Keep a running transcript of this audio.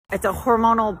It's a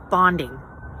hormonal bonding.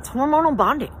 It's hormonal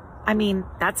bonding. I mean,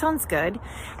 that sounds good.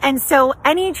 And so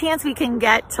any chance we can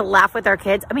get to laugh with our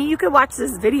kids, I mean, you could watch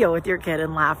this video with your kid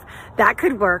and laugh. That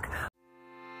could work.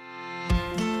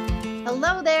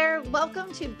 Hello there.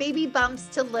 Welcome to Baby Bumps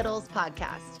to Littles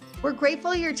podcast. We're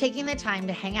grateful you're taking the time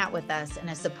to hang out with us in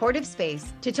a supportive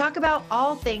space to talk about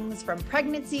all things from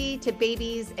pregnancy to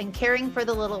babies and caring for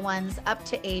the little ones up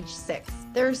to age 6.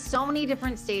 There are so many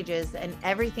different stages and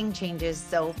everything changes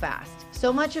so fast.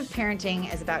 So much of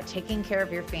parenting is about taking care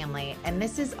of your family, and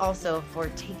this is also for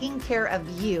taking care of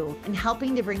you and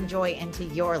helping to bring joy into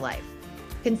your life.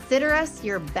 Consider us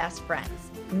your best friends.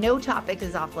 No topic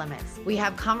is off limits. We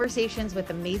have conversations with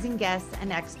amazing guests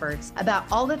and experts about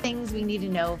all the things we need to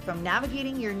know, from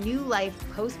navigating your new life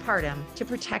postpartum to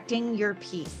protecting your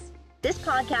peace. This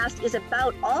podcast is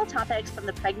about all topics from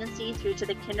the pregnancy through to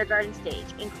the kindergarten stage,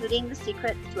 including the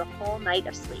secrets to a full night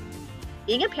of sleep.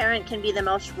 Being a parent can be the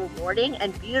most rewarding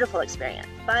and beautiful experience,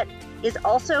 but is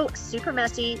also super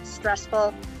messy,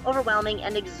 stressful, overwhelming,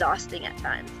 and exhausting at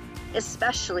times,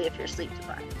 especially if you're sleep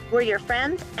deprived. We're your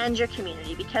friends and your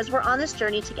community because we're on this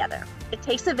journey together. It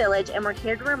takes a village, and we're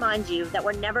here to remind you that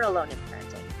we're never alone in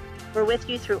parenting. We're with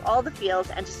you through all the feels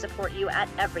and to support you at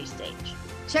every stage.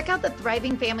 Check out the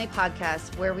Thriving Family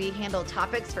podcast, where we handle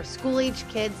topics for school-age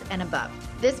kids and above.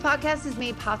 This podcast is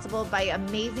made possible by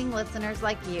amazing listeners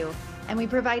like you, and we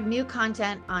provide new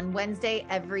content on Wednesday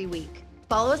every week.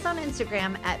 Follow us on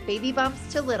Instagram at Baby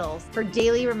Bumps to Littles for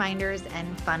daily reminders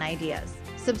and fun ideas.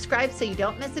 Subscribe so you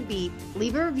don't miss a beat,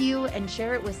 leave a review, and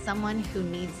share it with someone who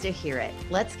needs to hear it.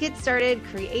 Let's get started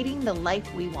creating the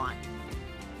life we want.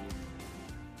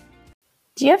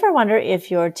 Do you ever wonder if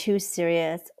you're too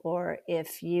serious or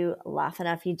if you laugh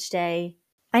enough each day?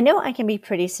 I know I can be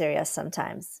pretty serious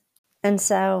sometimes. And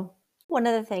so one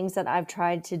of the things that I've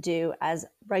tried to do as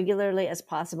regularly as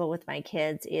possible with my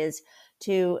kids is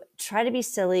to try to be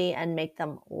silly and make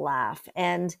them laugh.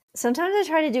 And sometimes I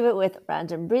try to do it with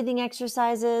random breathing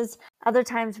exercises. Other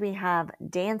times we have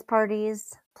dance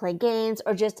parties, play games,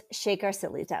 or just shake our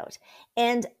sillies out.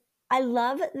 And I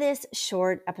love this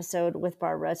short episode with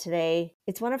Barbara today.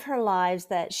 It's one of her lives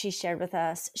that she shared with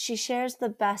us. She shares the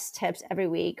best tips every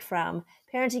week from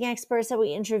parenting experts that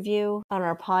we interview on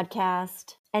our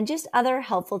podcast and just other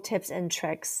helpful tips and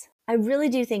tricks. I really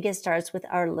do think it starts with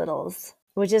our littles,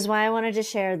 which is why I wanted to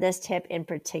share this tip in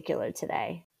particular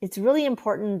today. It's really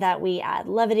important that we add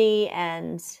levity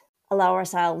and allow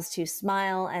ourselves to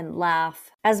smile and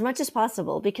laugh as much as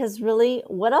possible, because really,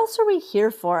 what else are we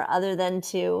here for other than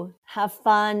to have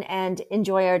fun and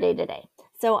enjoy our day to day?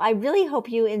 So I really hope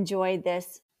you enjoyed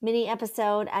this mini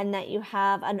episode and that you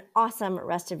have an awesome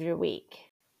rest of your week.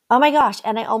 Oh my gosh,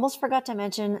 and I almost forgot to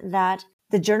mention that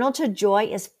the Journal to Joy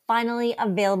is finally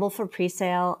available for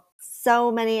pre-sale.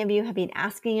 So many of you have been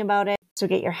asking about it. So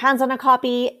get your hands on a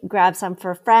copy, grab some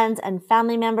for friends and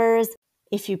family members.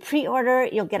 If you pre-order,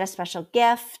 you'll get a special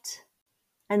gift,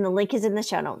 and the link is in the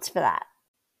show notes for that.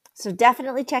 So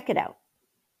definitely check it out.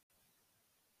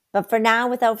 But for now,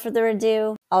 without further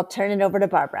ado, I'll turn it over to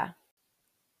Barbara.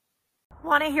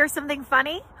 Want to hear something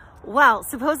funny? Well,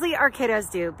 supposedly our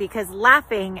kiddos do, because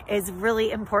laughing is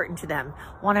really important to them.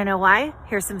 Want to know why?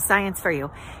 Here's some science for you.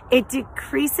 It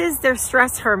decreases their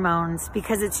stress hormones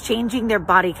because it's changing their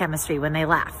body chemistry when they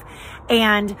laugh.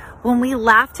 And when we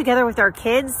laugh together with our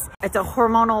kids, it's a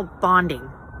hormonal bonding.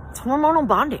 It's hormonal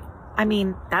bonding. I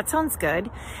mean, that sounds good.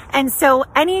 And so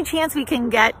any chance we can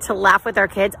get to laugh with our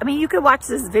kids, I mean, you could watch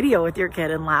this video with your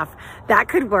kid and laugh. That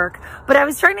could work. But I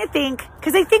was trying to think,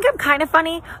 because I think I'm kind of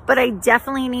funny, but I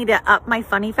definitely need to up my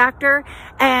funny factor.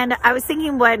 And I was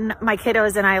thinking when my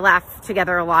kiddos and I laugh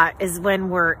together a lot is when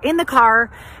we're in the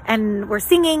car and we're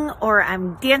singing or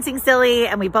I'm dancing silly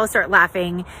and we both start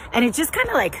laughing. And it just kind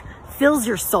of like fills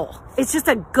your soul. It's just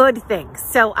a good thing.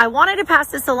 So I wanted to pass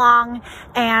this along,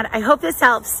 and I hope this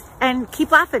helps, and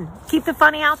keep laughing. Keep the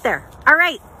funny out there. All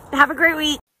right. Have a great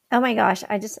week. Oh my gosh,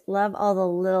 I just love all the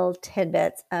little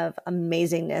tidbits of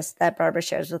amazingness that Barbara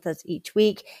shares with us each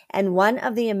week. And one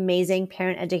of the amazing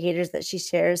parent educators that she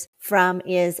shares from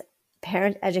is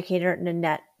parent educator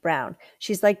Nanette Brown.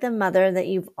 She's like the mother that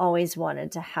you've always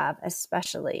wanted to have,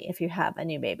 especially if you have a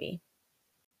new baby.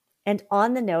 And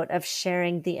on the note of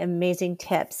sharing the amazing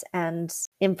tips and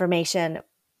information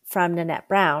from Nanette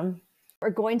Brown, we're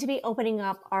going to be opening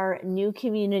up our new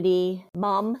community,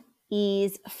 Mom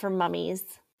Ease for Mummies,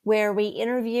 where we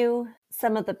interview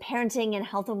some of the parenting and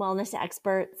health and wellness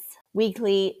experts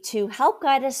weekly to help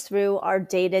guide us through our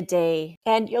day-to-day.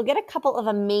 And you'll get a couple of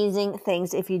amazing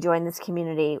things if you join this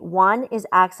community. One is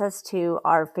access to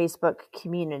our Facebook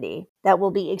community that will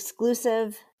be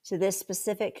exclusive to this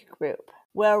specific group.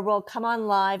 where we'll come on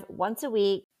live once a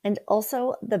week, and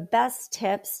also the best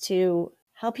tips to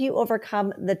help you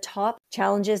overcome the top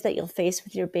challenges that you'll face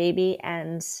with your baby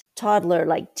and toddler,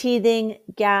 like teething,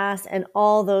 gas, and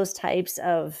all those types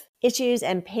of issues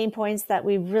and pain points that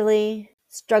we really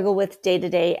struggle with day to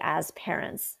day as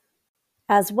parents.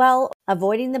 As well,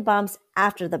 avoiding the bumps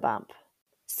after the bump.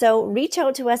 So reach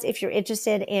out to us if you're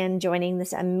interested in joining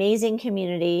this amazing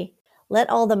community. Let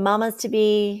all the mamas to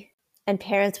be and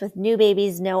parents with new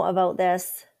babies know about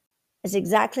this. It's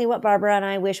exactly what Barbara and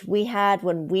I wish we had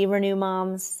when we were new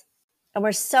moms. And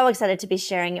we're so excited to be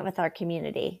sharing it with our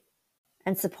community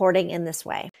and supporting in this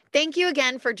way. Thank you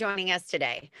again for joining us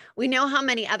today. We know how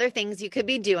many other things you could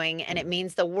be doing, and it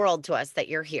means the world to us that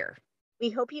you're here. We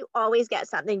hope you always get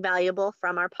something valuable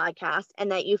from our podcast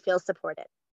and that you feel supported.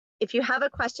 If you have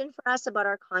a question for us about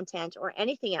our content or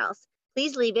anything else,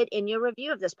 please leave it in your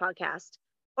review of this podcast,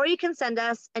 or you can send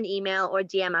us an email or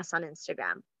DM us on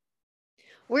Instagram.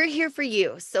 We're here for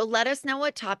you, so let us know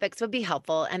what topics would be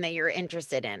helpful and that you're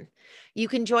interested in. You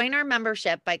can join our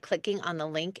membership by clicking on the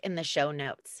link in the show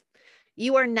notes.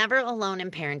 You are never alone in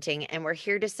parenting, and we're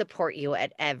here to support you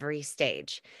at every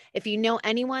stage. If you know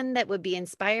anyone that would be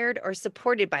inspired or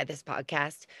supported by this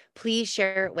podcast, please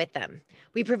share it with them.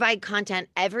 We provide content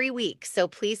every week, so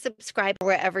please subscribe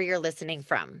wherever you're listening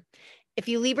from. If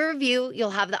you leave a review, you'll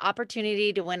have the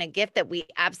opportunity to win a gift that we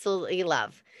absolutely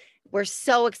love. We're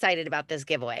so excited about this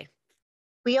giveaway.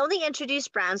 We only introduce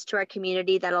brands to our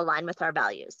community that align with our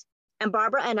values. And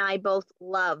Barbara and I both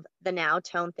love the Now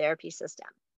Tone Therapy System.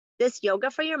 This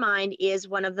yoga for your mind is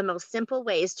one of the most simple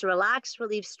ways to relax,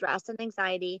 relieve stress and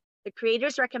anxiety. The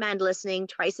creators recommend listening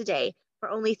twice a day for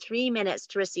only 3 minutes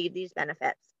to receive these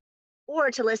benefits,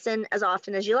 or to listen as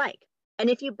often as you like. And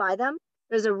if you buy them,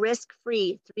 there's a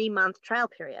risk-free 3-month trial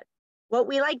period. What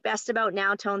we like best about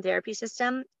Now Tone Therapy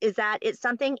System is that it's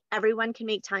something everyone can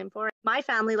make time for. My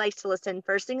family likes to listen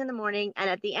first thing in the morning and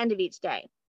at the end of each day.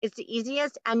 It's the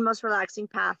easiest and most relaxing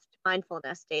path to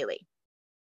mindfulness daily.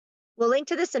 We'll link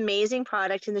to this amazing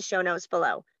product in the show notes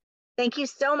below. Thank you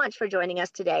so much for joining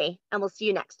us today, and we'll see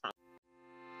you next time.